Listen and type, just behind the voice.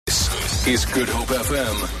This is Good Hope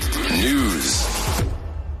FM News.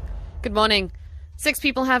 Good morning. 6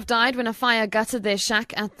 people have died when a fire gutted their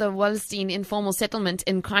shack at the Wallacedene informal settlement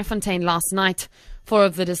in Kraaifontein last night. 4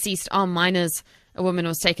 of the deceased are minors. A woman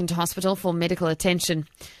was taken to hospital for medical attention.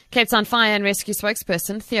 Cape Town Fire and Rescue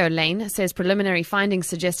spokesperson Theo Lane says preliminary findings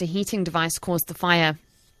suggest a heating device caused the fire.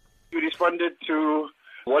 We responded to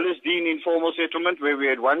Wallacedene informal settlement where we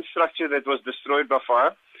had one structure that was destroyed by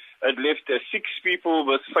fire. It left 6 people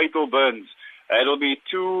with fatal burns. It'll be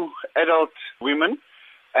 2 adult women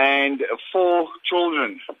and 4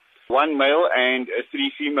 children, 1 male and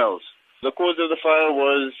 3 females. The cause of the fire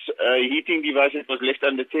was a heating device that was left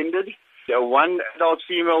unattended. 1 adult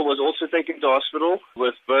female was also taken to hospital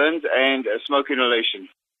with burns and smoke inhalation.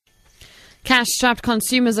 Cash-strapped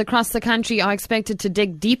consumers across the country are expected to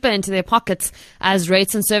dig deeper into their pockets as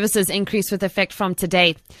rates and services increase with effect from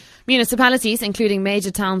today. Municipalities, including major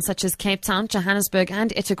towns such as Cape Town, Johannesburg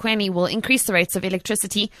and eThekwini, will increase the rates of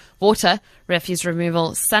electricity, water, refuse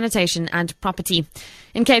removal, sanitation and property.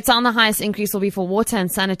 In Cape Town, the highest increase will be for water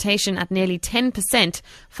and sanitation at nearly 10%,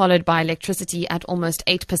 followed by electricity at almost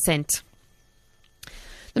 8%.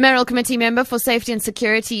 The Mayoral Committee member for Safety and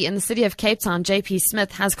Security in the city of Cape Town, JP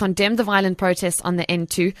Smith, has condemned the violent protests on the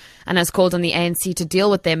N2 and has called on the ANC to deal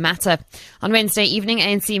with their matter. On Wednesday evening,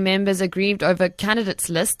 ANC members aggrieved over candidates'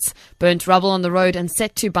 lists, burnt rubble on the road and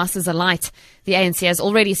set 2 buses alight. The ANC has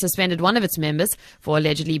already suspended one of its members for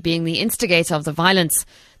allegedly being the instigator of the violence.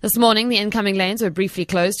 This morning, the incoming lanes were briefly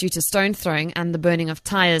closed due to stone throwing and the burning of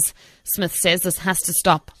tyres. Smith says this has to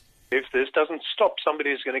stop. If this doesn't stop,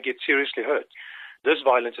 somebody is going to get seriously hurt. This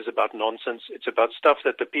violence is about nonsense. It's about stuff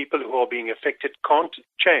that the people who are being affected can't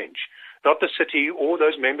change. Not the city or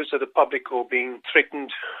those members of the public who are being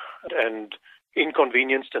threatened and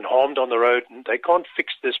inconvenienced and harmed on the road. They can't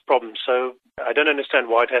fix this problem. So I don't understand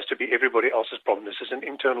why it has to be everybody else's problem. This is an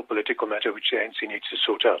internal political matter which the ANC needs to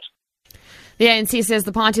sort out. The ANC says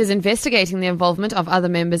the party is investigating the involvement of other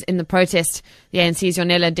members in the protest. The ANC's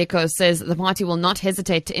Yonela Deko says the party will not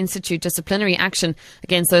hesitate to institute disciplinary action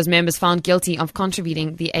against those members found guilty of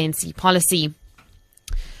contravening the ANC policy.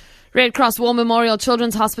 Red Cross War Memorial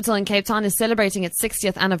Children's Hospital in Cape Town is celebrating its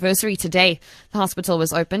 60th anniversary today. The hospital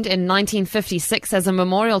was opened in 1956 as a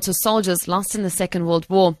memorial to soldiers lost in the Second World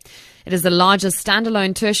War. It is the largest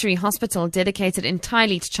standalone tertiary hospital dedicated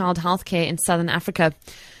entirely to child health care in southern Africa.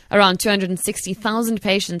 Around 260,000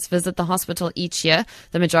 patients visit the hospital each year,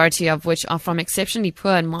 the majority of which are from exceptionally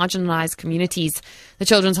poor and marginalized communities. The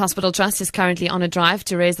Children's Hospital Trust is currently on a drive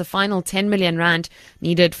to raise the final 10 million rand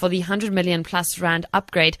needed for the 100 million plus rand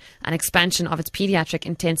upgrade and expansion of its pediatric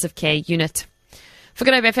intensive care unit. For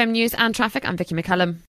Good Hope FM News and Traffic, I'm Vicky McCullum.